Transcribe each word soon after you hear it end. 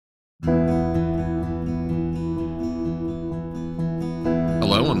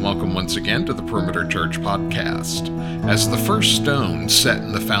once again to the Perimeter Church podcast. As the first stone set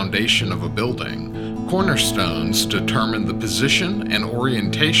in the foundation of a building, cornerstones determine the position and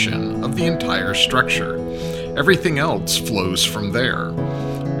orientation of the entire structure. Everything else flows from there.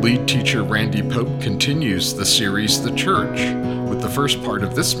 Lead teacher Randy Pope continues the series The Church with the first part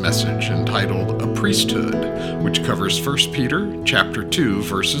of this message entitled A Priesthood, which covers 1 Peter chapter 2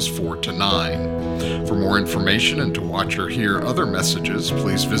 verses 4 to 9. For more information and to watch or hear other messages,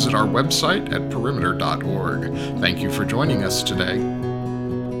 please visit our website at perimeter.org. Thank you for joining us today.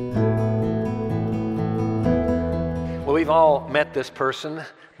 Well, we've all met this person,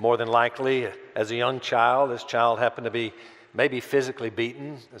 more than likely, as a young child. This child happened to be maybe physically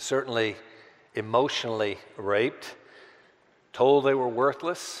beaten, certainly emotionally raped, told they were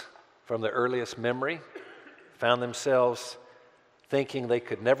worthless from the earliest memory, found themselves thinking they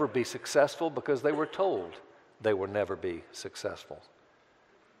could never be successful because they were told they would never be successful.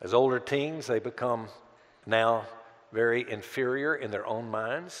 As older teens, they become now very inferior in their own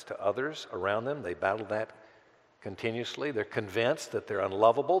minds to others around them. They battle that continuously. They're convinced that they're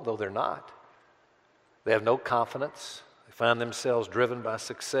unlovable, though they're not. They have no confidence. They find themselves driven by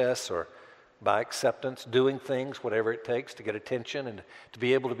success or by acceptance, doing things, whatever it takes to get attention and to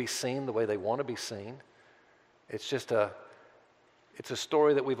be able to be seen the way they want to be seen. It's a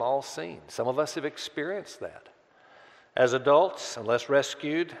story that we've all seen. Some of us have experienced that. As adults, unless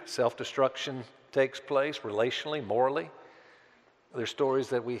rescued, self-destruction takes place relationally, morally. They're stories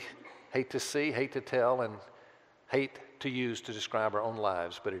that we hate to see, hate to tell, and hate to use to describe our own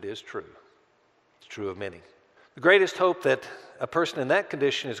lives, but it is true. It's true of many. The greatest hope that a person in that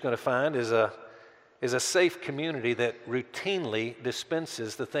condition is going to find is a safe community that routinely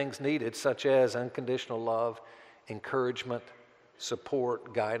dispenses the things needed, such as unconditional love, encouragement,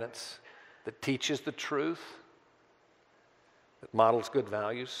 support, guidance, that teaches the truth, that models good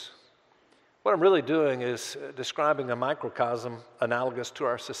values. What I'm really doing is describing a microcosm analogous to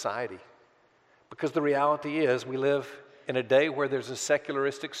our society, because the reality is we live in a day where there's a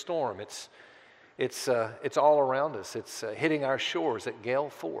secularistic storm. It's all around us. It's hitting our shores at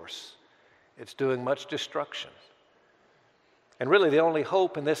gale force. It's doing much destruction. And really the only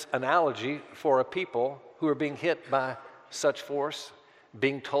hope in this analogy for a people who are being hit by such force,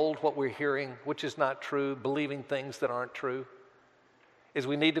 being told what we're hearing, which is not true, believing things that aren't true, is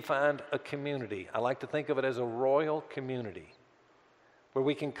we need to find a community. I like to think of it as a royal community where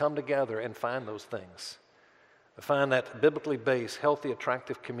we can come together and find those things. Find that biblically based, healthy,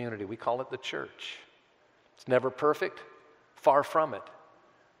 attractive community. We call it the church. It's never perfect, far from it.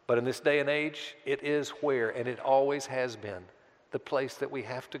 But in this day and age, it is where, and it always has been, the place that we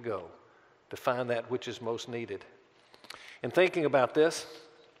have to go to find that which is most needed. In thinking about this,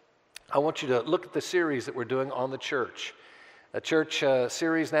 I want you to look at the series that we're doing on the church. The church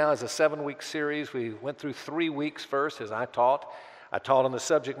series now is a 7-week series. We went through 3 weeks first as I taught. I taught on the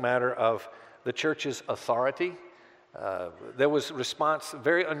subject matter of the church's authority. There was response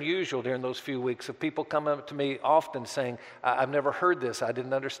very unusual during those few weeks of people coming up to me often saying, I've never heard this, I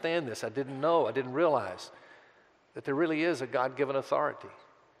didn't understand this, I didn't know, I didn't realize that there really is a God-given authority.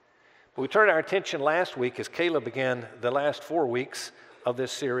 We turned our attention last week as Caleb began the last 4 weeks of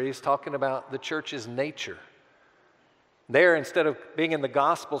this series talking about the church's nature. There, instead of being in the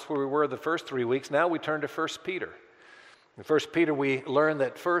Gospels where we were the first 3 weeks, now we turn to 1 Peter. In 1 Peter, we learn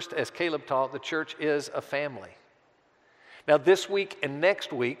that first, as Caleb taught, the church is a family. Now, this week and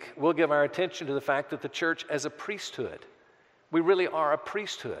next week, we'll give our attention to the fact that the church as a priesthood. We really are a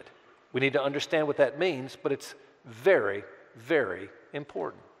priesthood. We need to understand what that means, but it's very, very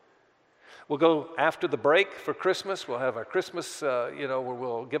important. We'll go after the break for Christmas. We'll have our Christmas, where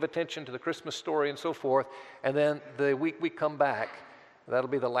we'll give attention to the Christmas story and so forth. And then the week we come back, that'll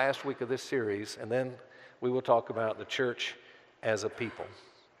be the last week of this series. And then we will talk about the church as a people.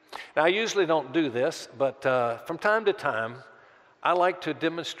 Now, I usually don't do this, but from time to time, I like to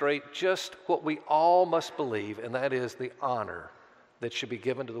demonstrate just what we all must believe, and that is the honor that should be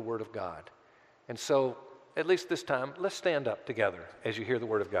given to the Word of God. And so, at least this time, let's stand up together as you hear the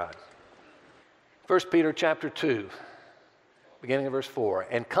Word of God. 1 Peter chapter 2, beginning of verse 4,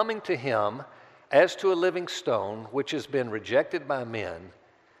 and coming to him as to a living stone, which has been rejected by men,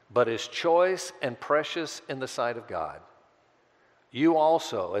 but is choice and precious in the sight of God. You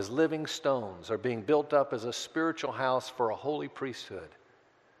also, as living stones, are being built up as a spiritual house for a holy priesthood,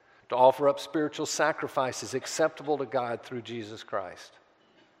 to offer up spiritual sacrifices acceptable to God through Jesus Christ.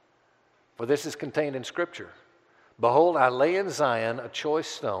 For this is contained in Scripture. Behold, I lay in Zion a choice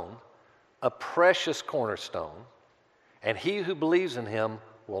stone, a precious cornerstone, and he who believes in him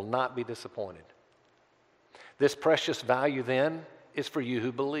will not be disappointed. This precious value then is for you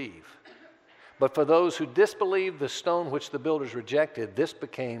who believe. But for those who disbelieve, the stone which the builders rejected, this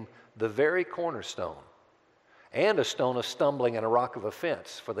became the very cornerstone, and a stone of stumbling and a rock of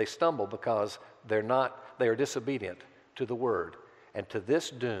offense. For they stumble because they are disobedient to the word, and to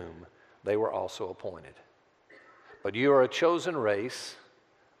this doom they were also appointed. But you are a chosen race,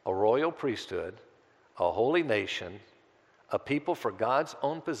 a royal priesthood, a holy nation, a people for God's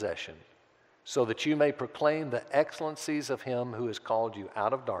own possession, so that you may proclaim the excellencies of him who has called you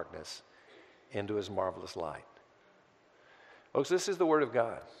out of darkness into his marvelous light. Folks, this is the word of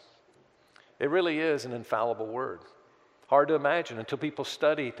God. It really is an infallible word. Hard to imagine until people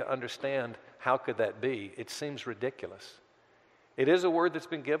study to understand how could that be. It seems ridiculous. It is a word that's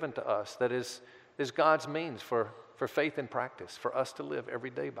been given to us that is God's means for faith and practice, for us to live every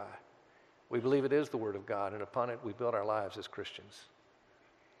day by. We believe it is the word of God, and upon it we build our lives as Christians.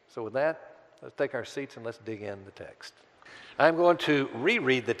 So with that, let's take our seats and let's dig in the text. I'm going to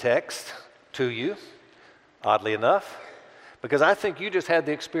reread the text to you, oddly enough, because I think you just had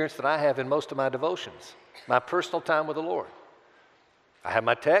the experience that I have in most of my devotions, my personal time with the Lord. I have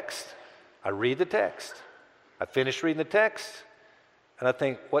my text, I read the text, I finish reading the text, and I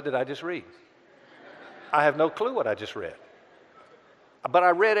think, what did I just read? I have no clue what I just read. But I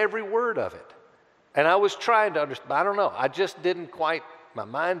read every word of it, and I was trying to understand, I don't know, I just didn't quite, my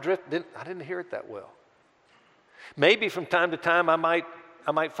mind drifted, I didn't hear it that well. Maybe from time to time I might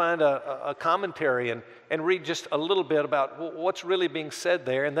find a commentary and read just a little bit about what's really being said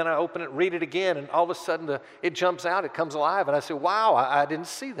there, and then I open it, read it again, and all of a sudden it jumps out, it comes alive, and I say, wow, I didn't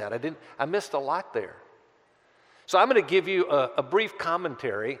see that. I missed a lot there. So I'm going to give you a brief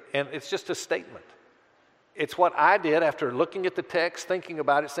commentary, and it's just a statement. It's what I did after looking at the text, thinking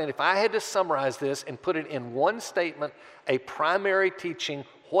about it, saying if I had to summarize this and put it in one statement, a primary teaching,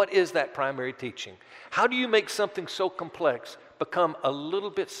 what is that primary teaching? How do you make something so complex become a little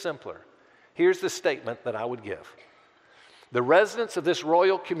bit simpler? Here's the statement that I would give. The residents of this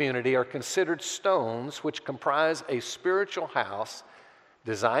royal community are considered stones which comprise a spiritual house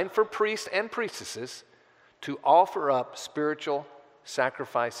designed for priests and priestesses to offer up spiritual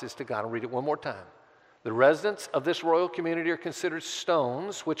sacrifices to God. I'll read it one more time. The residents of this royal community are considered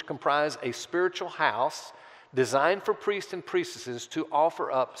stones which comprise a spiritual house designed for priests and priestesses to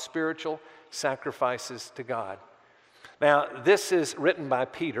offer up spiritual sacrifices to God. Now, this is written by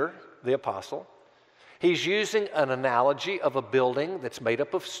Peter, the apostle. He's using an analogy of a building that's made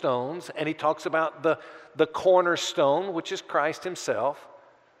up of stones, and he talks about the cornerstone, which is Christ himself.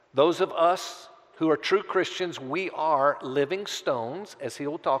 Those of us who are true Christians, we are living stones, as he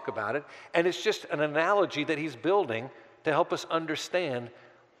will talk about it, and it's just an analogy that he's building to help us understand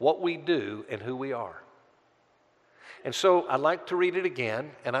what we do and who we are. And so I'd like to read it again,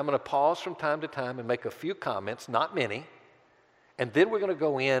 and I'm going to pause from time to time and make a few comments, not many, and then we're going to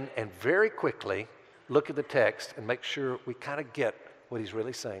go in and very quickly look at the text and make sure we kind of get what he's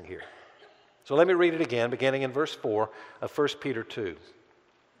really saying here. So let me read it again, beginning in verse 4 of 1 Peter 2.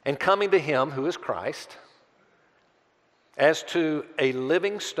 And coming to him who is Christ, as to a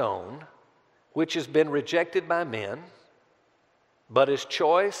living stone, which has been rejected by men, but is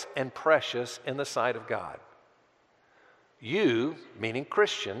choice and precious in the sight of God. You, meaning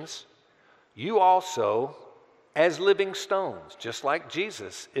Christians, you also, as living stones, just like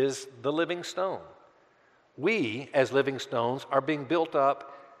Jesus is the living stone. We, as living stones, are being built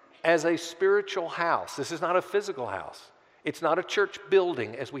up as a spiritual house. This is not a physical house. It's not a church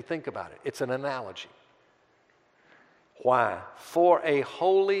building as we think about it. It's an analogy. Why? For a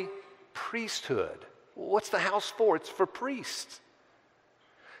holy priesthood. What's the house for? It's for priests.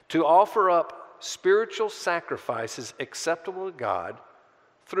 To offer up spiritual sacrifices acceptable to God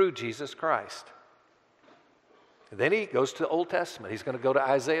through Jesus Christ. And then he goes to the Old Testament. He's going to go to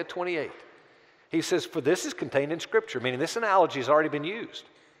Isaiah 28. He says, for this is contained in Scripture, meaning this analogy has already been used.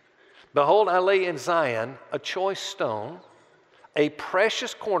 Behold, I lay in Zion a choice stone, a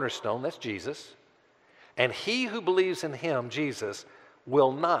precious cornerstone, that's Jesus, and he who believes in him, Jesus,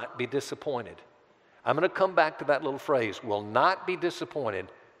 will not be disappointed. I'm going to come back to that little phrase, will not be disappointed.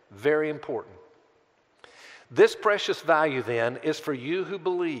 Very important. This precious value then is for you who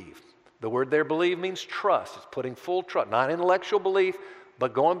believe. The word there, believe, means trust. It's putting full trust, not intellectual belief,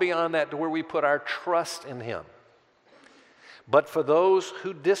 but going beyond that to where we put our trust in him. But for those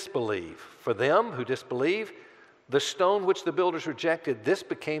who disbelieve, for them who disbelieve, the stone which the builders rejected, this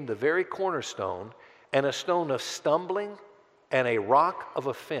became the very cornerstone, and a stone of stumbling and a rock of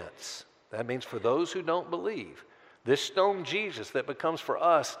offense. That means for those who don't believe, this stone Jesus that becomes for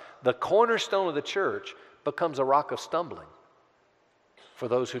us the cornerstone of the church becomes a rock of stumbling for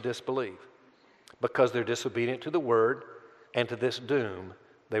those who disbelieve, because they're disobedient to the word, and to this doom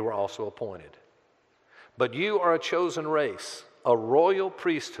they were also appointed. But you are a chosen race, a royal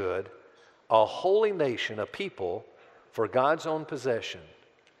priesthood, a holy nation, a people for God's own possession,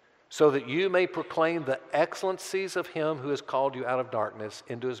 so that you may proclaim the excellencies of him who has called you out of darkness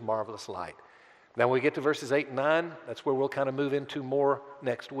into his marvelous light. Now when we get to verses 8 and 9, that's where we'll kind of move into more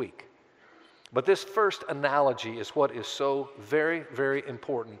next week. But this first analogy is what is so very, very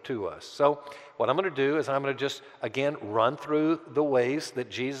important to us. So what I'm going to do is I'm going to just, again, run through the ways that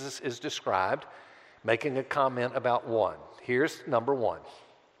Jesus is described, making a comment about one. Here's number one.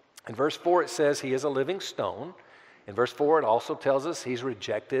 In verse 4 it says he is a living stone. In verse 4 it also tells us he's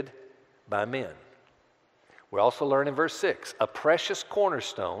rejected by men. We also learn in verse 6, a precious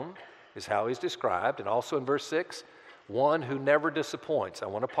cornerstone is how he's described. And also in verse 6, one who never disappoints. I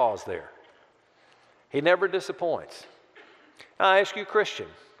want to pause there. He never disappoints. Now, I ask you, Christian,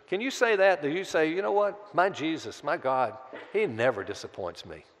 can you say that? Do you say, you know what? My Jesus, my God, he never disappoints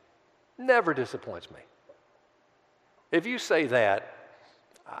me. Never disappoints me. If you say that,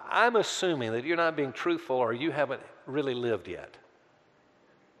 I'm assuming that you're not being truthful or you haven't really lived yet.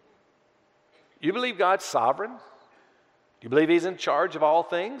 You believe God's sovereign? You believe he's in charge of all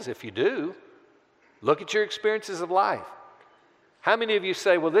things? If you do, look at your experiences of life. How many of you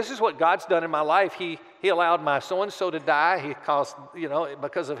say, well, this is what God's done in my life. He allowed my so-and-so to die. He caused,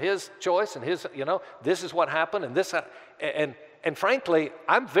 because of his choice and his, this is what happened and this, and frankly,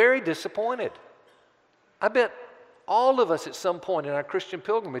 I'm very disappointed. I bet all of us at some point in our Christian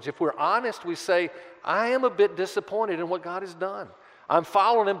pilgrimage, if we're honest, we say, I am a bit disappointed in what God has done. I'm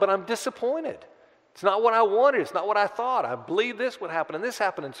following him, but I'm disappointed. It's not what I wanted. It's not what I thought. I believe this would happen and this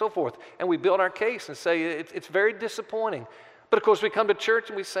happened and so forth. And we build our case and say it's very disappointing. But of course we come to church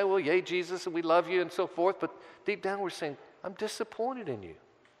and we say, well, yay, Jesus, and we love you and so forth. But deep down we're saying, I'm disappointed in you.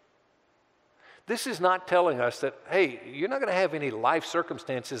 This is not telling us that, hey, you're not going to have any life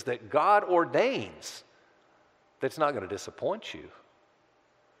circumstances that God ordains that's not going to disappoint you.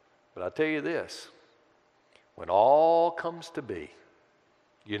 But I'll tell you this, when all comes to be,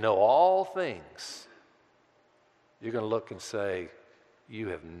 you know all things, you're going to look and say, you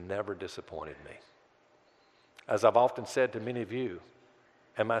have never disappointed me. As I've often said to many of you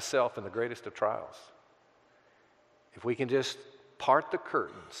and myself in the greatest of trials, if we can just part the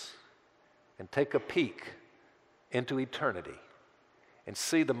curtains and take a peek into eternity and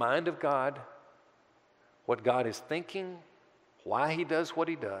see the mind of God, what God is thinking, why he does what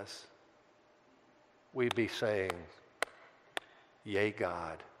he does, we'd be saying, yea,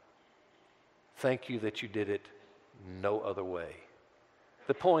 God, thank you that you did it no other way.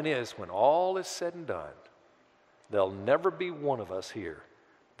 The point is, when all is said and done, there'll never be one of us here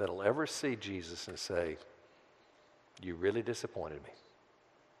that'll ever see Jesus and say, you really disappointed me.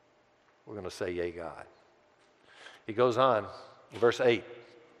 We're going to say, yea, God. He goes on, in verse 8,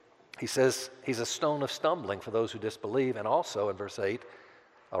 he says he's a stone of stumbling for those who disbelieve, and also in verse 8,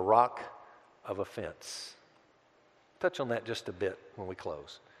 a rock of offense. Touch on that just a bit when we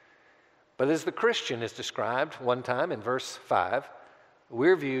close. But as the Christian is described one time in verse 5,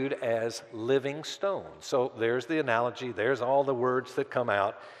 we're viewed as living stones. So there's the analogy, there's all the words that come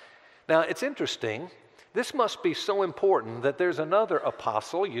out. Now it's interesting, this must be so important that there's another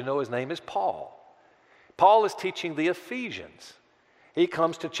apostle, you know his name is Paul. Paul is teaching the Ephesians. He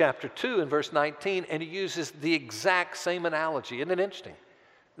comes to chapter 2 in verse 19 and he uses the exact same analogy. Isn't it interesting?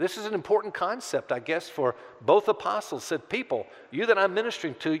 This is an important concept, I guess, for both apostles. Said, people, you that I'm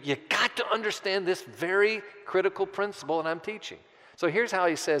ministering to, you got to understand this very critical principle that I'm teaching. So here's how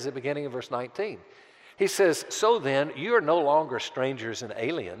he says at the beginning of verse 19. He says, so then, you are no longer strangers and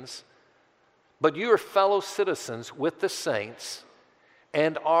aliens, but you are fellow citizens with the saints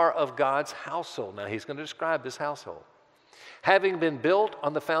and are of God's household. Now he's going to describe this household. Having been built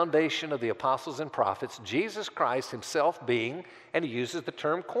on the foundation of the apostles and prophets, Jesus Christ himself being, and he uses the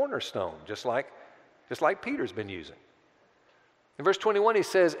term cornerstone, just like Peter's been using. In verse 21 he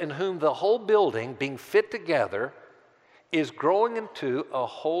says, in whom the whole building being fit together is growing into a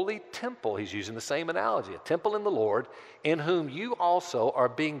holy temple. He's using the same analogy, a temple in the Lord, in whom you also are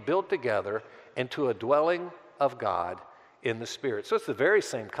being built together into a dwelling of God in the Spirit. So it's the very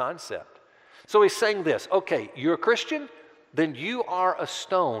same concept. So he's saying this, okay, you're a Christian, then you are a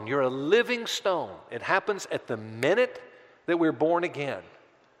stone. You're a living stone. It happens at the minute that we're born again.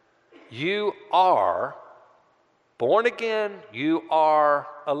 You are born again. You are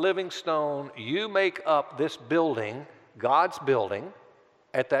a living stone. You make up this building, God's building,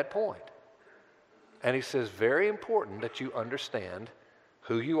 at that point. And he says, very important that you understand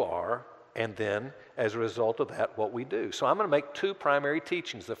who you are, and then as a result of that, what we do. So I'm going to make two primary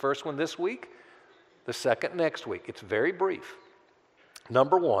teachings. The first one this week, the second next week. It's very brief.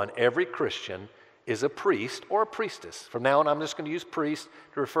 Number one, every Christian is a priest or a priestess. From now on, I'm just going to use priest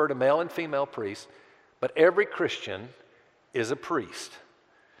to refer to male and female priests. But every Christian is a priest.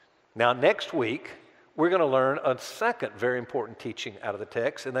 Now, next week, we're going to learn a second very important teaching out of the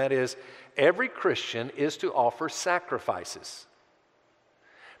text, and that is every Christian is to offer sacrifices.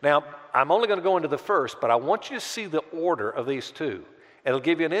 Now, I'm only going to go into the first, but I want you to see the order of these two. It'll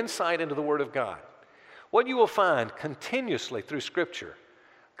give you an insight into the Word of God. What you will find continuously through Scripture,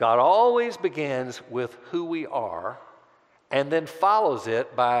 God always begins with who we are and then follows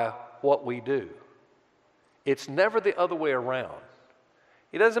it by what we do. It's never the other way around.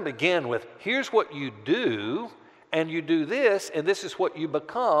 He doesn't begin with, here's what you do, and you do this, and this is what you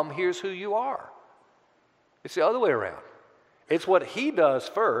become, here's who you are. It's the other way around. It's what he does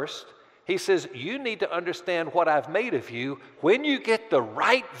first. He says, you need to understand what I've made of you. When you get the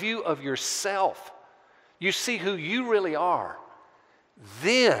right view of yourself, you see who you really are,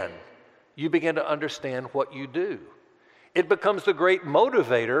 then you begin to understand what you do. It becomes the great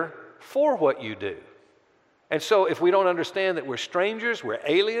motivator for what you do. And so if we don't understand that we're strangers, we're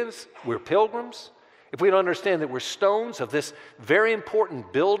aliens, we're pilgrims, if we don't understand that we're stones of this very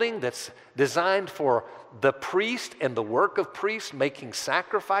important building that's designed for the priest and the work of priests making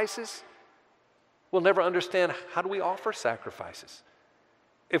sacrifices, we'll never understand how do we offer sacrifices.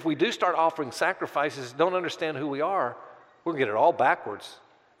 If we do start offering sacrifices, don't understand who we are, we're going to get it all backwards.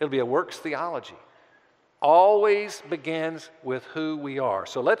 It'll be a works theology. Always begins with who we are.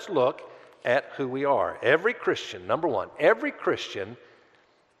 So let's look at who we are. Every Christian, number one, every Christian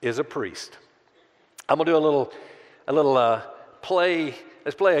is a priest. I'm going to do a little play.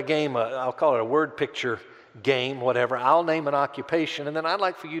 Let's play a game. I'll call it a word picture game, whatever. I'll name an occupation, and then I'd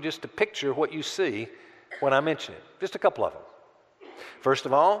like for you just to picture what you see when I mention it. Just a couple of them. First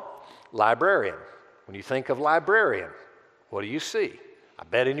of all, librarian. When you think of librarian, what do you see? I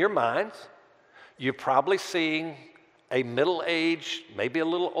bet in your minds, you're probably seeing a middle-aged, maybe a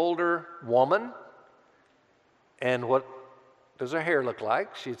little older woman. And what does her hair look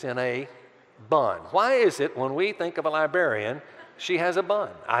like? She's in a bun. Why is it when we think of a librarian, she has a bun?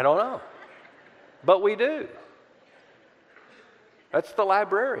 I don't know. But we do. That's the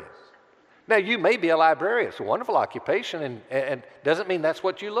librarian. Now, you may be a librarian. It's a wonderful occupation, and doesn't mean that's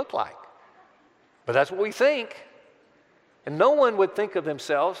what you look like. But that's what we think. And no one would think of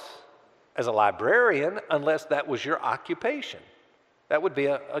themselves as a librarian unless that was your occupation. That would be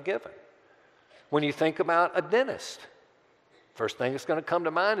a given. When you think about a dentist, first thing that's going to come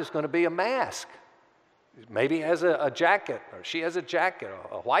to mind is going to be a mask. Maybe he has a jacket, or she has a jacket,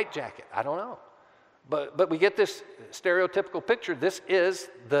 a white jacket. I don't know. But we get this stereotypical picture. This is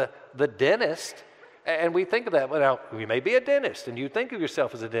the dentist, and we think of that. Well, now, you may be a dentist, and you think of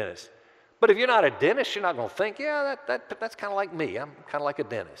yourself as a dentist. But if you're not a dentist, you're not going to think, yeah, that's kind of like me. I'm kind of like a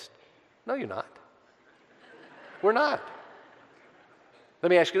dentist. No, you're not. We're not. Let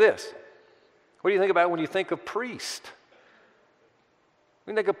me ask you this. What do you think about when you think of priest?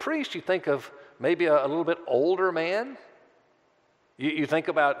 When you think of priest, you think of maybe a little bit older man. You think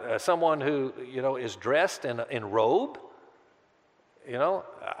about someone who, is dressed in robe.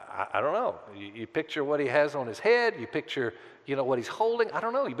 I don't know. You picture what he has on his head. You picture, what he's holding. I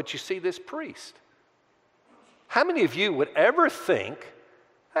don't know. But you see this priest. How many of you would ever think,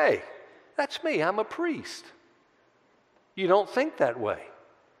 hey, that's me, I'm a priest? You don't think that way.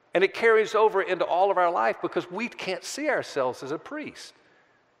 And it carries over into all of our life because we can't see ourselves as a priest.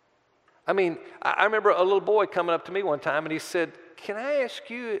 I mean, I remember a little boy coming up to me one time and he said, can I ask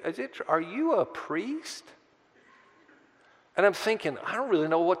you, are you a priest? And I'm thinking, I don't really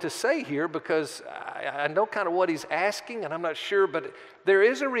know what to say here because I know kind of what he's asking and I'm not sure, but there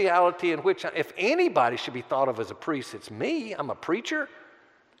is a reality in which if anybody should be thought of as a priest, it's me. I'm a preacher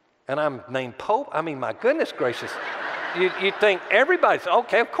and I'm named Pope. I mean, my goodness gracious. You think everybody's,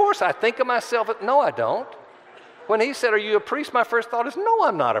 okay, of course I think of myself. No, I don't. When he said, are you a priest? My first thought is, no,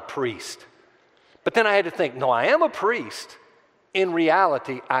 I'm not a priest. But then I had to think, no, I am a priest. In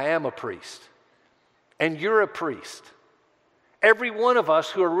reality, I am a priest. And you're a priest. Every one of us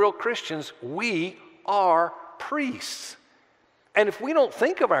who are real Christians, we are priests. And if we don't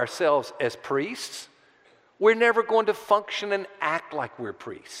think of ourselves as priests, we're never going to function and act like we're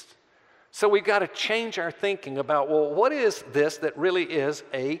priests. So we've got to change our thinking about, well, what is this that really is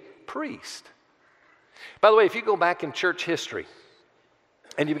a priest? By the way, if you go back in church history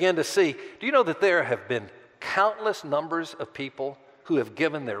and you begin to see, do you know that there have been countless numbers of people who have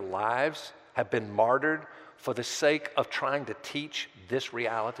given their lives, have been martyred for the sake of trying to teach this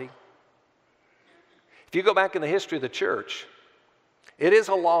reality? If you go back in the history of the church, it is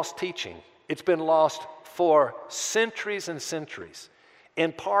a lost teaching It's been lost for centuries and centuries.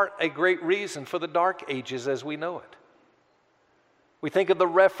 In part, a great reason for the Dark Ages as we know it. We think of the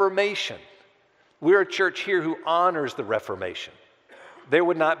Reformation. We're a church here who honors the Reformation. There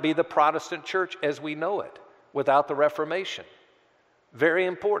would not be the Protestant church as we know it without the Reformation. Very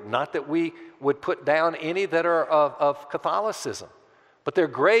important. Not that we would put down any that are of Catholicism, but they're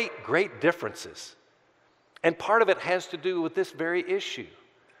great, great differences. And part of it has to do with this very issue.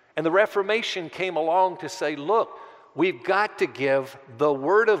 And the Reformation came along to say, look, we've got to give the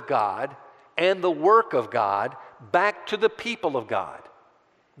Word of God and the work of God back to the people of God.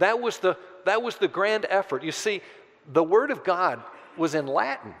 That was the grand effort. You see, the Word of God was in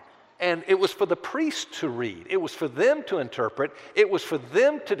Latin, and it was for the priests to read. It was for them to interpret. It was for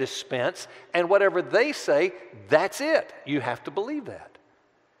them to dispense, and whatever they say, that's it. You have to believe that.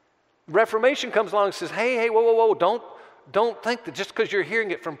 Reformation comes along and says, hey, whoa, don't think that just because you're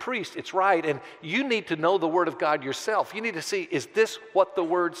hearing it from priests, it's right, and you need to know the Word of God yourself. You need to see, is this what the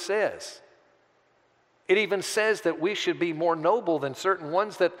Word says? It even says that we should be more noble than certain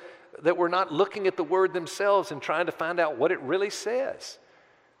ones that were not looking at the Word themselves and trying to find out what it really says.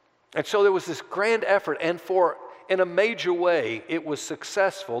 And so there was this grand effort, and in a major way, it was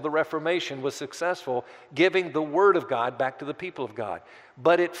successful. The Reformation was successful, giving the Word of God back to the people of God.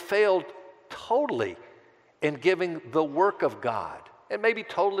 But it failed totally in giving the work of God. And maybe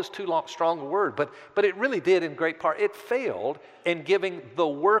total is too strong a word, but it really did in great part. It failed in giving the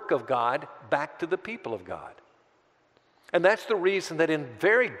work of God back to the people of God. And that's the reason that in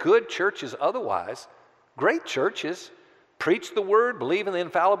very good churches otherwise, great churches, preach the Word, believe in the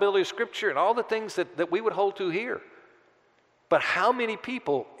infallibility of Scripture, and all the things that we would hold to here. But how many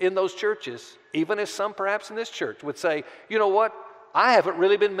people in those churches, even as some perhaps in this church, would say, you know what, I haven't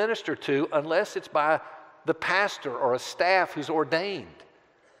really been ministered to unless it's by the pastor or a staff who's ordained.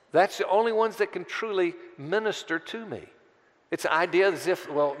 That's the only ones that can truly minister to me. It's an idea as if,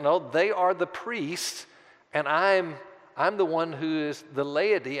 well, no, they are the priests, and I'm the one who is the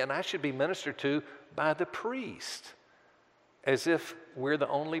laity, and I should be ministered to by the priest, as if we're the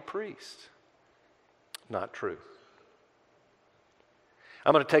only priest. Not true.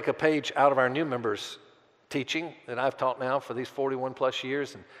 I'm going to take a page out of our new members' teaching that I've taught now for these 41 plus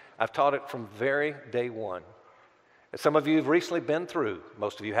years, and I've taught it from very day one. And some of you have recently been through,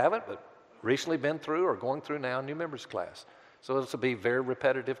 most of you haven't, but recently been through or going through now new members class. So this will be very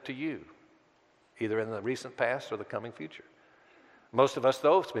repetitive to you, either in the recent past or the coming future. Most of us,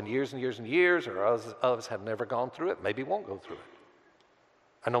 though, it's been years and years and years, or others have never gone through it, maybe won't go through it.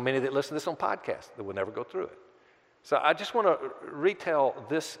 I know many that listen to this on podcasts that will never go through it. So I just want to retell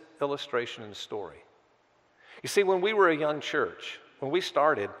this illustration and story. You see, when we were a young church, when we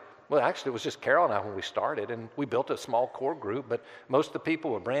started, well, actually it was just Carol and I when we started, and we built a small core group, but most of the people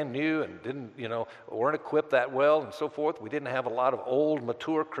were brand new and weren't equipped that well and so forth. We didn't have a lot of old,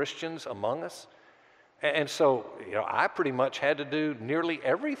 mature Christians among us. And so, I pretty much had to do nearly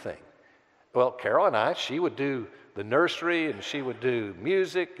everything. Well, Carol and I, she would do the nursery, and she would do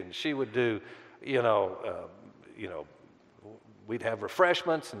music, and she would do, we'd have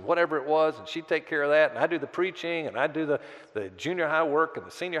refreshments and whatever it was, and she'd take care of that, and I'd do the preaching, and I'd do the junior high work and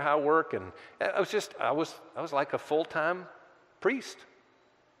the senior high work, and I was like a full-time priest.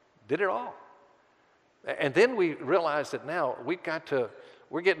 Did it all. And then we realized that now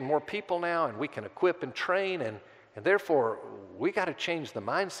we're getting more people now, and we can equip and train, and therefore we got to change the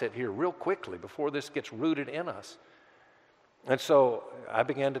mindset here real quickly before this gets rooted in us. And so I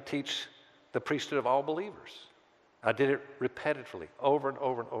began to teach the priesthood of all believers. I did it repetitively, over and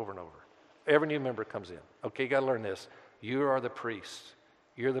over and over and over. Every new member comes in. Okay, you got to learn this. You are the priest.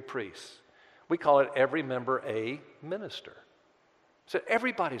 You're the priest. We call it every member a minister. So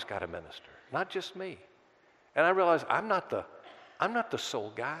everybody's got a minister, not just me. And I realized I'm not the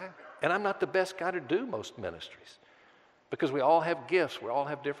sole guy, and I'm not the best guy to do most ministries, because we all have gifts. We all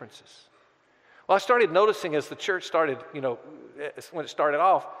have differences. Well, I started noticing as the church started, when it started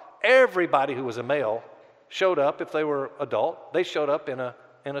off, everybody who was a male showed up. If they were adult, they showed up in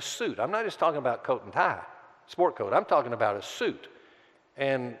a suit. I'm not just talking about coat and tie, sport coat. I'm talking about a suit.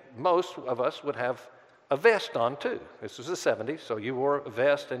 And most of us would have a vest on too. This was the 70s, so you wore a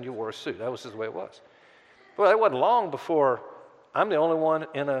vest and you wore a suit. That was just the way it was. Well, it wasn't long before I'm the only one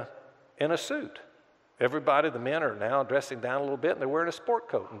in a suit. Everybody, the men are now dressing down a little bit, and they're wearing a sport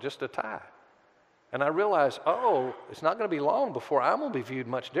coat and just a tie. And I realized, it's not going to be long before I'm going to be viewed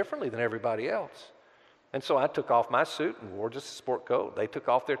much differently than everybody else. And so I took off my suit and wore just a sport coat. They took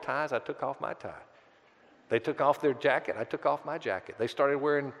off their ties, I took off my tie. They took off their jacket, I took off my jacket. They started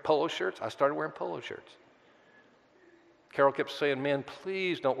wearing polo shirts, I started wearing polo shirts. Carol kept saying, men,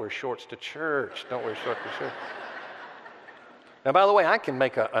 please don't wear shorts to church. Don't wear shorts to church. Now, by the way, I can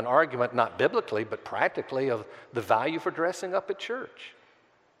make an argument, not biblically, but practically, of the value for dressing up at church.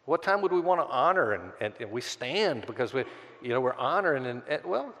 What time would we want to honor? And we stand because we're honoring, and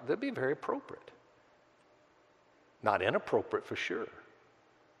well, that'd be very appropriate. Not inappropriate for sure.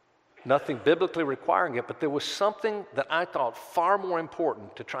 Nothing biblically requiring it, but there was something that I thought far more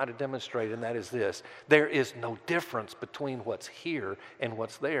important to try to demonstrate, and that is this. There is no difference between what's here and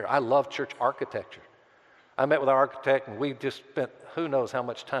what's there. I love church architecture. I met with our architect, and we just spent who knows how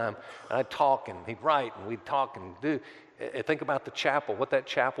much time. And I'd talk, and he'd write, and we'd talk and do. Think about the chapel, what that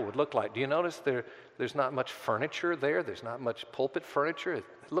chapel would look like. Do you notice there's not much furniture there? There's not much pulpit furniture.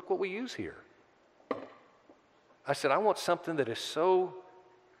 Look what we use here. I said, I want something that is so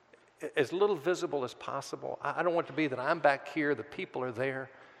as little visible as possible. I don't want it to be that I'm back here, the people are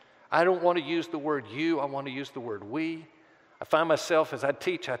there. I don't want to use the word you, I want to use the word we. I find myself as I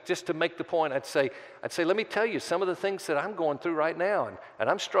teach, just to make the point, I'd say, let me tell you some of the things that I'm going through right now, and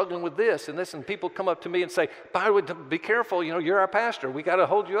I'm struggling with this and this, and people come up to me and say, by the way, be careful, you're our pastor, we got to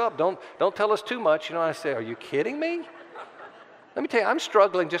hold you up, don't tell us too much. I say, are you kidding me? Let me tell you, I'm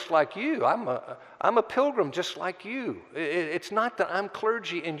struggling just like you. I'm a pilgrim just like you. It's not that I'm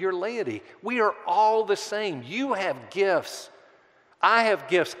clergy and you're laity. We are all the same. You have gifts. I have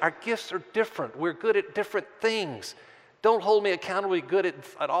gifts. Our gifts are different. We're good at different things. Don't hold me accountable to be good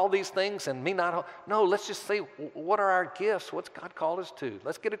at all these things and me not. No, let's just say, what are our gifts? What's God called us to?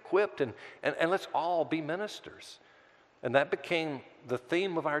 Let's get equipped and let's all be ministers. And that became the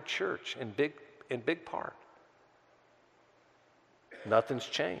theme of our church in big part. Nothing's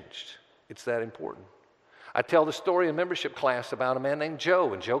changed. It's that important. I tell the story in membership class about a man named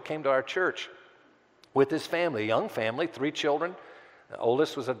Joe, and Joe came to our church with his family, a young family, 3 children. The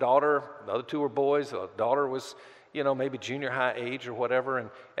oldest was a daughter, the other 2 were boys. The daughter was, maybe junior high age or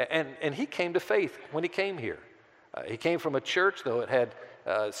whatever, and he came to faith when he came here. He came from a church, though it had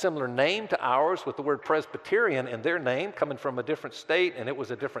a similar name to ours, with the word Presbyterian in their name, coming from a different state, and it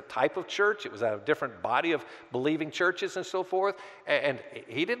was a different type of church. It was a different body of believing churches and so forth, and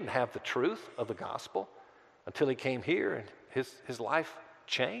he didn't have the truth of the gospel until he came here, and his life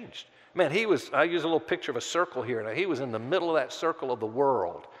changed. Man, I use a little picture of a circle here. Now, he was in the middle of that circle of the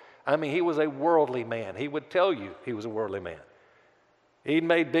world. I mean, he was a worldly man. He would tell you he was a worldly man. He'd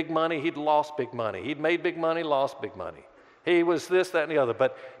made big money, he'd lost big money. He'd made big money, lost big money. He was this, that, and the other.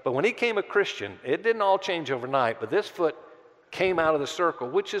 But when he became a Christian, it didn't all change overnight, but this foot came out of the circle,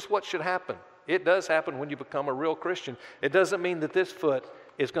 which is what should happen. It does happen when you become a real Christian. It doesn't mean that this foot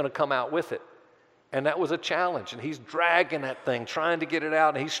is going to come out with it. And that was a challenge, and he's dragging that thing, trying to get it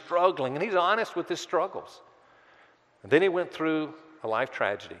out, and he's struggling, and he's honest with his struggles. And then he went through a life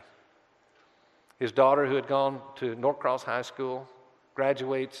tragedy. His daughter, who had gone to Norcross High School,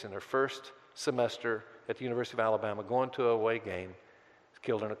 graduates in her first semester at the University of Alabama, going to an away game, was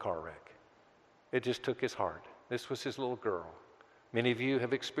killed in a car wreck. It just took his heart. This was his little girl. Many of you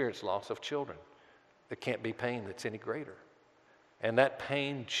have experienced loss of children. There can't be pain that's any greater. And that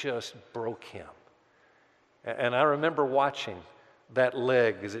pain just broke him. And I remember watching that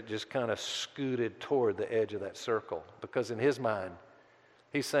leg as it just kind of scooted toward the edge of that circle, because in his mind,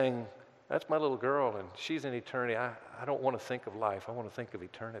 he's saying, that's my little girl, and she's in eternity. I don't want to think of life. I want to think of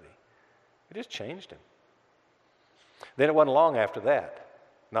eternity. It just changed him. Then it wasn't long after that,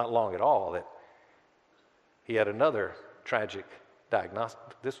 not long at all, that he had another tragic diagnosis.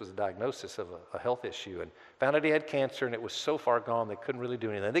 This was a diagnosis of a health issue, and found out he had cancer, and it was so far gone they couldn't really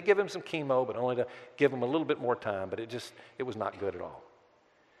do anything. They give him some chemo, but only to give him a little bit more time, but it was not good at all.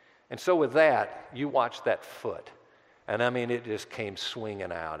 And so with that, you watch that foot, and I mean, it just came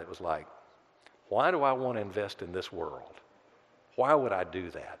swinging out. It was like, why do I want to invest in this world? Why would I do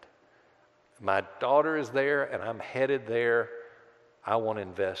that? My daughter is there, and I'm headed there. I want to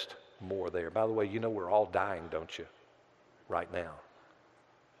invest more there. By the way, we're all dying, don't you? Right now.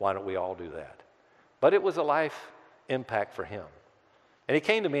 Why don't we all do that? But it was a life impact for him. And he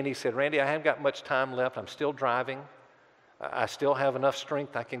came to me and he said, Randy, I haven't got much time left. I'm still driving. I still have enough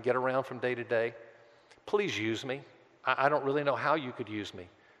strength I can get around from day to day. Please use me. I don't really know how you could use me,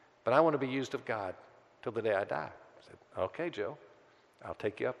 but I want to be used of God till the day I die. I said, okay, Joe, I'll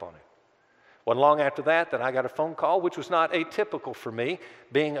take you up on it. Wasn't long after that I got a phone call, which was not atypical for me,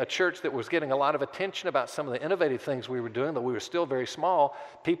 being a church that was getting a lot of attention about some of the innovative things we were doing, though we were still very small.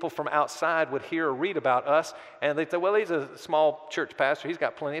 People from outside would hear or read about us, and they'd say, well, he's a small church pastor. He's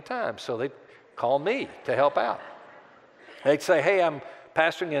got plenty of time. So they'd call me to help out. They'd say, hey, I'm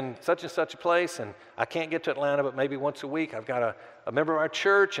pastoring in such and such a place, and I can't get to Atlanta, but maybe once a week. I've got a member of our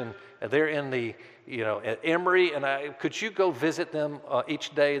church, and they're in the, at Emory, and could you go visit them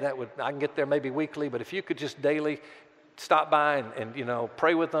each day? I can get there maybe weekly, but if you could just daily stop by and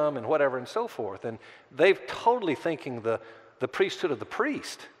pray with them and whatever and so forth. And they've totally thinking the priesthood of the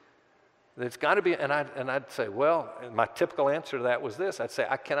priest. It's got to be, and I'd say, well, my typical answer to that was this. I'd say,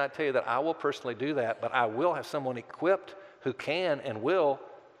 I cannot tell you that I will personally do that, but I will have someone equipped who can and will,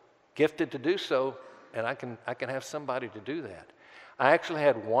 gifted to do so, and I can have somebody to do that. I actually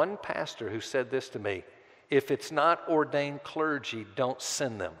had one pastor who said this to me: if it's not ordained clergy, don't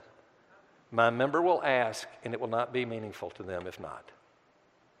send them. My member will ask, and it will not be meaningful to them if not.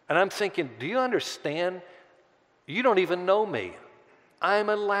 And I'm thinking, do you understand? You don't even know me. I'm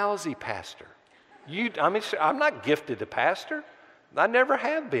a lousy pastor. I'm not gifted to pastor. I never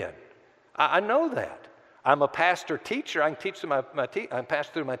have been. I know that. I'm a pastor teacher. I can teach through I pass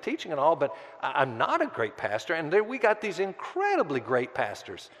through my teaching and all, but I'm not a great pastor. And we got these incredibly great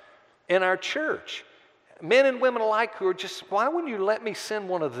pastors in our church, men and women alike, who are just, why wouldn't you let me send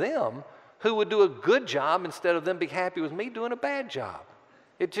one of them who would do a good job instead of them be happy with me doing a bad job?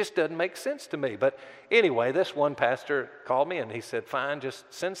 It just doesn't make sense to me. But anyway, this one pastor called me and he said, fine,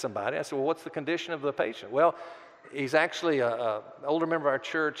 just send somebody. I said, well, what's the condition of the patient? Well, he's actually an older member of our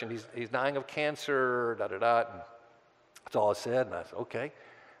church, and he's dying of cancer, And that's all I said. And I said, okay.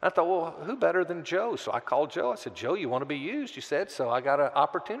 I thought, well, who better than Joe? So I called Joe. I said, Joe, you want to be used? You said, so I got an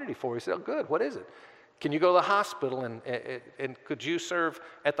opportunity for you. He said, oh, good. What is it? Can you go to the hospital, and could you serve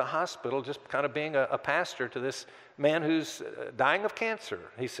at the hospital, just kind of being a pastor to this man who's dying of cancer?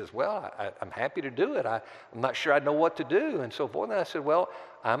 He says, well, I'm happy to do it. I'm not sure I know what to do, and so forth. And I said, well,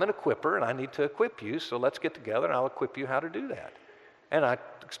 I'm an equipper, and I need to equip you, so let's get together, and I'll equip you how to do that. And I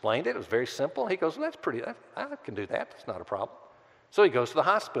explained it. It was very simple. He goes, well, I can do that. That's not a problem. So he goes to the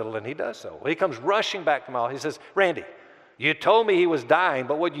hospital, and he does so. Well, he comes rushing back to my office. He says, Randy, you told me he was dying,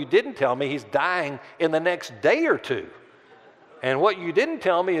 but what you didn't tell me, he's dying in the next day or two. And what you didn't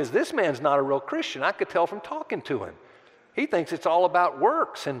tell me is this man's not a real Christian. I could tell from talking to him. He thinks it's all about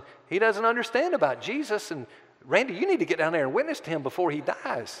works, and he doesn't understand about Jesus. And Randy, you need to get down there and witness to him before he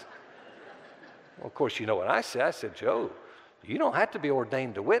dies. Well, of course, you know what I said. I said, Joe, you don't have to be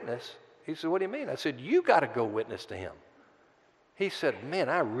ordained to witness. He said, what do you mean? I said, you got to go witness to him. He said, man,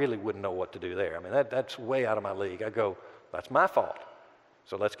 I really wouldn't know what to do there. I mean, that's way out of my league. I go, that's my fault.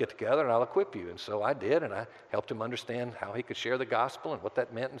 So let's get together and I'll equip you. And so I did, and I helped him understand how he could share the gospel and what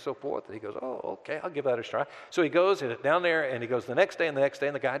that meant and so forth. And he goes, oh, okay, I'll give that a try. So he goes down there, and he goes the next day and the next day,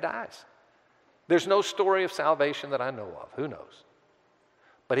 and the guy dies. There's no story of salvation that I know of. Who knows?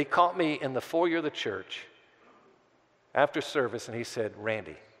 But he caught me in the foyer of the church after service, and he said,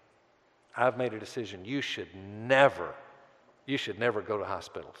 Randy, I've made a decision. You should never go to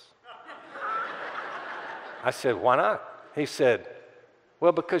hospitals. I said, why not? He said,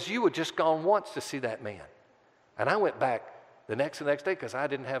 well, because you had just gone once to see that man. And I went back the next day because I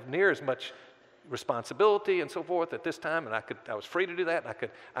didn't have near as much responsibility and so forth at this time, and I was free to do that, and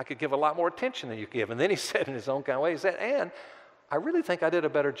I could give a lot more attention than you give. And then he said in his own kind of way, he said, and I really think I did a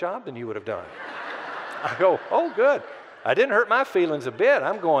better job than you would have done. I go, oh, good. I didn't hurt my feelings a bit.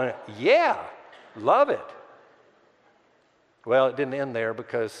 I'm going, yeah, love it. Well, it didn't end there,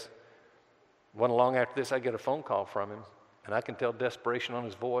 because wasn't long after this, I get a phone call from him, and I can tell desperation on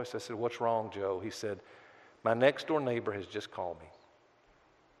his voice. I said, what's wrong, Joe? He said, my next door neighbor has just called me.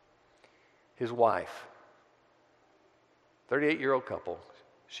 His wife, 38-year-old couple,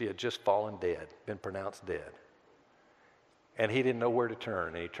 she had just fallen dead, been pronounced dead. And he didn't know where to turn,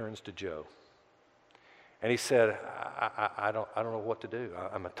 and he turns to Joe. And he said, I don't know what to do.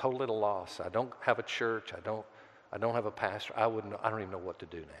 I'm a total at a loss. I don't have a church. I don't have a pastor. I don't even know what to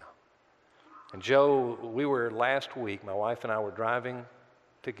do now. And Joe, we were last week, my wife and I were driving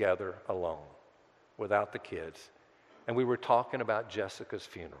together alone without the kids, and we were talking about Jessica's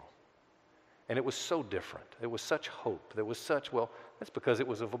funeral. And it was so different. It was such hope. There was such, well, that's because it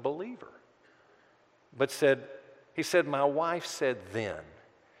was of a believer. But he said, my wife said then,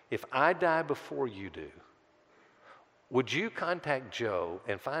 if I die before you do, would you contact Joe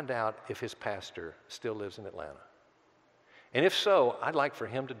and find out if his pastor still lives in Atlanta? And if so, I'd like for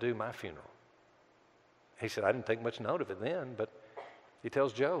him to do my funeral. He said, I didn't take much note of it then, but he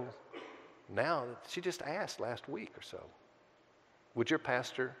tells Joe, now, she just asked last week or so,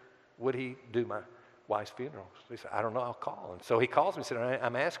 would he do my wife's funeral? So he said, I don't know, I'll call. And so he calls me and said,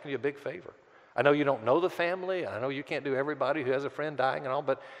 I'm asking you a big favor. I know you don't know the family, I know you can't do everybody who has a friend dying and all,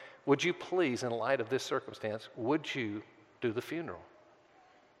 but would you please, in light of this circumstance, would you do the funeral?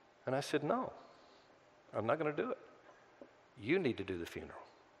 And I said, no, I'm not going to do it. you need to do the funeral.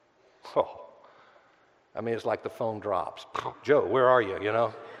 Oh, I mean, it's like the phone drops. Joe, where are you, you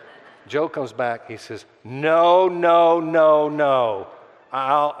know? Joe comes back, he says, no.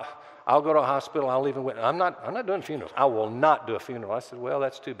 I'll go to a hospital, I'll even witness. I'm not doing funerals. I will not do a funeral. I said, well,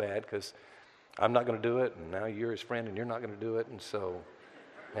 that's too bad, because I'm not going to do it, and now you're his friend, and you're not going to do it, and so,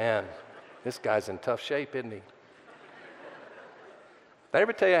 man, this guy's in tough shape, isn't he? Did I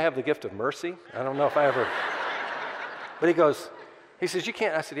ever tell you I have the gift of mercy? I don't know if I ever. But he says, you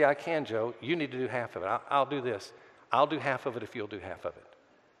can't. I said, yeah, I can, Joe. You need to do half of it. I'll do this. I'll do half of it if you'll do half of it.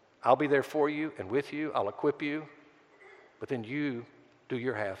 I'll be there for you and with you. I'll equip you. But then you do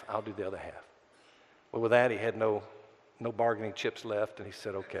your half. I'll do the other half. Well, with that, he had no bargaining chips left, and he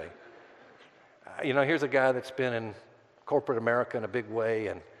said, okay. Here's a guy that's been in corporate America in a big way,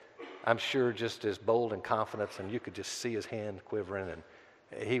 and I'm sure just as bold and confident, and you could just see his hand quivering, and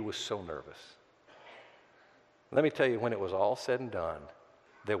he was so nervous. Let me tell you, when it was all said and done,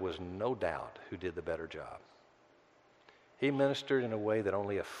 there was no doubt who did the better job. He ministered in a way that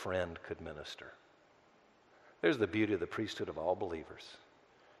only a friend could minister. There's the beauty of the priesthood of all believers.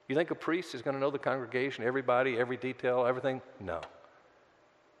 You think a priest is going to know the congregation, everybody, every detail, everything? No.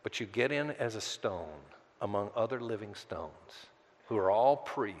 But you get in as a stone among other living stones who are all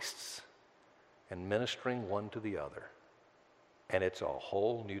priests and ministering one to the other. And it's a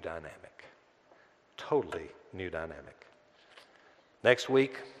whole new dynamic. Totally new dynamic. Next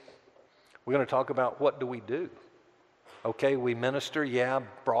week, we're going to talk about what do we do. Okay, we minister, yeah,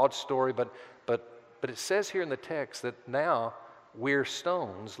 broad story, but it says here in the text that now we're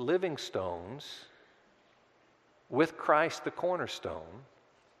stones, living stones, with Christ the cornerstone,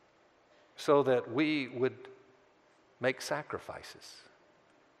 so that we would make sacrifices.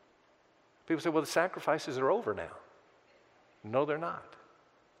 People say, well, the sacrifices are over now. No, they're not.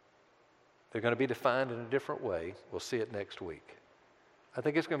 They're going to be defined in a different way. We'll see it next week. I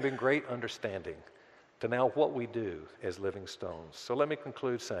think it's going to be a great understanding to now what we do as living stones. So let me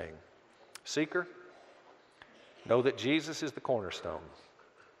conclude saying, seeker, know that Jesus is the cornerstone.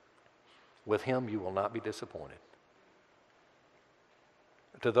 With him you will not be disappointed.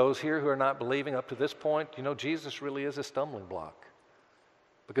 To those here who are not believing up to this point, Jesus really is a stumbling block.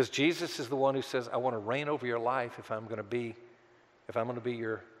 Because Jesus is the one who says, I want to reign over your life if I'm going to be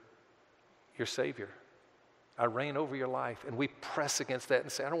your Savior. I reign over your life. And we press against that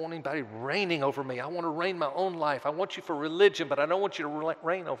and say, I don't want anybody reigning over me. I want to reign my own life. I want you for religion, but I don't want you to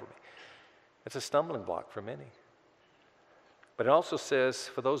reign over me. It's a stumbling block for many. But it also says,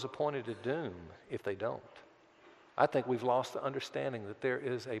 for those appointed to doom, if they don't. I think we've lost the understanding that there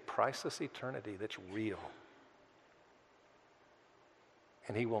is a priceless eternity that's real.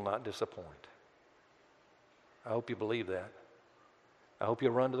 And he will not disappoint. I hope you believe that. I hope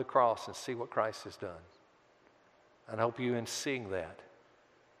you'll run to the cross and see what Christ has done. And I hope you, in seeing that,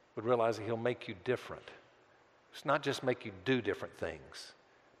 would realize that he'll make you different. It's not just make you do different things,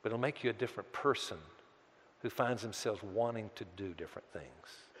 but it'll make you a different person who finds themselves wanting to do different things.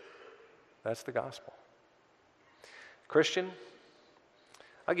 That's the gospel. Christian,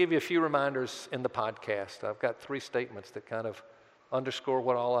 I'll give you a few reminders in the podcast. I've got 3 statements that kind of underscore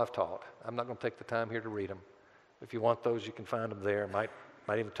what all I've taught. I'm not going to take the time here to read them. If you want those, you can find them there. Might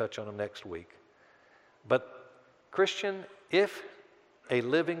even touch on them next week. But Christian, if a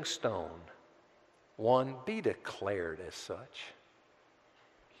living stone, 1, be declared as such.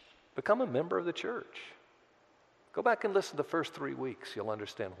 Become a member of the church. Go back and listen to the first 3 weeks. You'll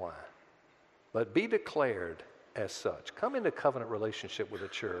understand why. But be declared as such. Come into covenant relationship with the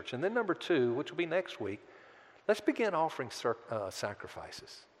church. And then number 2, which will be next week, let's begin offering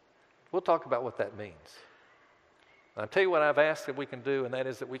sacrifices. We'll talk about what that means. I'll tell you what I've asked that we can do, and that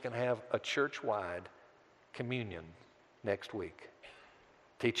is that we can have a church-wide communion next week.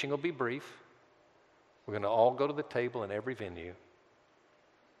 Teaching will be brief. We're going to all go to the table in every venue,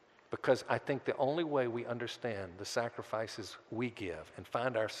 because I think the only way we understand the sacrifices we give and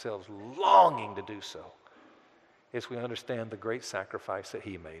find ourselves longing to do so is we understand the great sacrifice that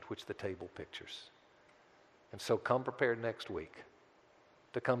he made, which the table pictures. And so come prepared next week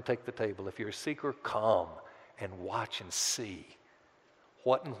to come take the table. If you're a seeker, come and watch and see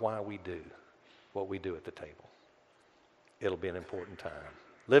what and why we do what we do at the table. It'll be an important time.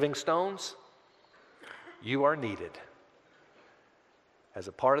 Living stones, you are needed. As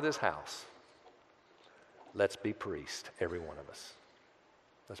a part of this house, let's be priests, every one of us.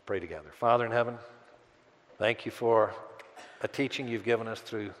 Let's pray together. Father in heaven, thank you for a teaching you've given us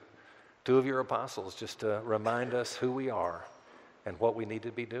through 2 of your apostles, just to remind us who we are and what we need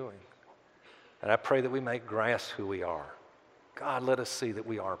to be doing. And I pray that we may grasp who we are. God, let us see that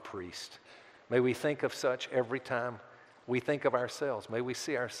we are priests. May we think of such every time we think of ourselves. May we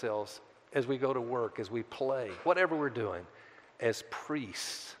see ourselves as we go to work, as we play, whatever we're doing, as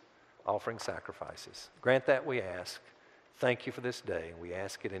priests offering sacrifices. Grant that, we ask. Thank you for this day. We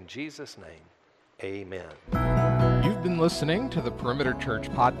ask it in Jesus' name. Amen. You've been listening to the Perimeter Church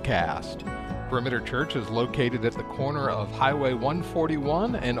podcast. Perimeter Church is located at the corner of Highway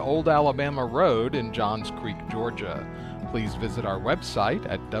 141 and Old Alabama Road in Johns Creek, Georgia. Please visit our website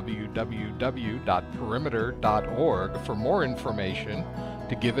at www.perimeter.org for more information,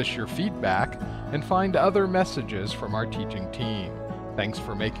 to give us your feedback, and find other messages from our teaching team. Thanks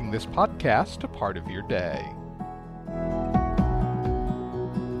for making this podcast a part of your day.